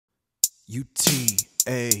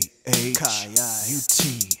U-T-A-H,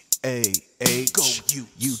 U-T-A-H, go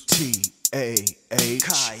U-T-A-H, U-T-A-H, go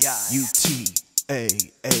U-T-A-H,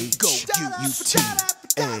 U-T-A-H, go U-T-A-H,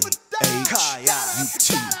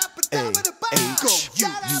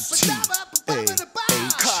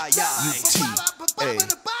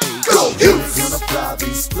 go Utes! Gonna fly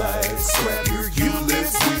these flags, grab your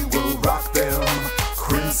Utes, we will rock them.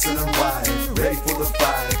 Crimson and white, ready for the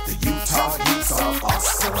fight. The Utah Utes are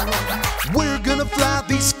awesome. We're gonna fly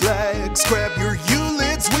these flags, grab your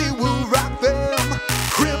Utes, we will rock them.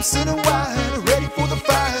 Crimson and white, ready for the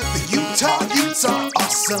fight. The Utah Utes are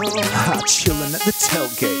awesome. Chillin' at the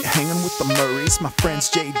tailgate, hanging with the Murrays. My friends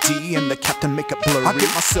JD and the captain make it blurry. I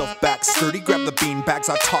get myself back sturdy, grab the bean bags,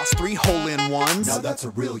 I toss 3 hole-in-ones. Now that's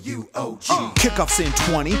a real UOG. Kickoffs in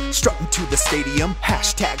 20, strutting to the stadium.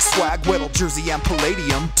 Hashtag swag, Weddle jersey and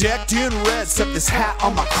palladium. Decked in red, set this hat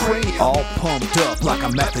on my cranium. All pumped up like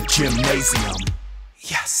I'm at the gymnasium.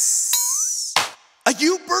 Yes. A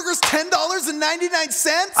U-Burger's $10.99?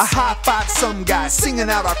 I high-five some guy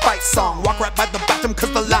singing out our fight song. Walk right by the bathroom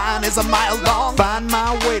cause the line is a mile long. Find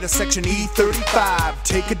my way to section E35.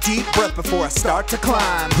 Take a deep breath before I start to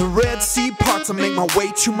climb. The Red Sea parts, I make my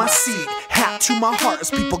way to my seat. Hat to my heart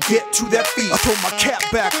as people get to their feet. I throw my cap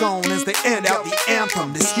back on as they end out the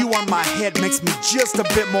anthem. This hue on my head makes me just a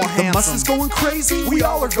bit more handsome. The muscles going crazy? We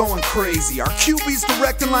all are going crazy. Our QB's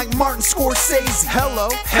directing like Martin Scorsese.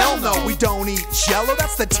 Hello? Hell no, we don't eat Jello,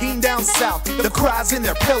 that's the team down south. The cries in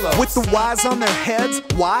their pillows with the Y's on their heads.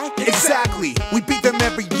 Why? Exactly. We beat them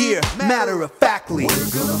every year, matter of factly. We're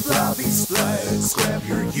gonna fly these flags, grab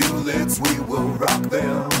your Utes, we will rock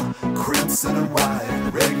them. Crimson and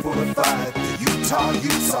white, ready for the fight. The Utah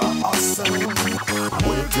Utes are awesome.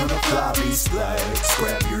 We're gonna fly these flags,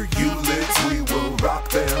 grab your Utes, we will rock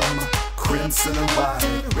them. Crimson and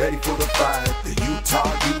white, ready for the fight. The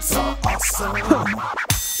Utah Utes are awesome.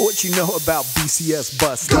 What you know about BCS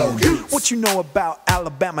busting? Go Utes! What you know about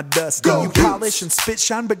Alabama dusting? Go You Utes! polish and spit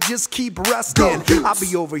shine, but just keep rusting. Go Utes! I'll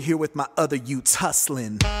be over here with my other Utes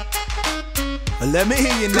hustling. Let me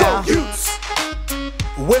hear you now. Go Utes!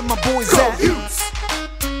 Where my boys Go at? Utes!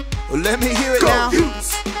 Let me hear it Go now.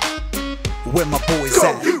 Utes! Where my boys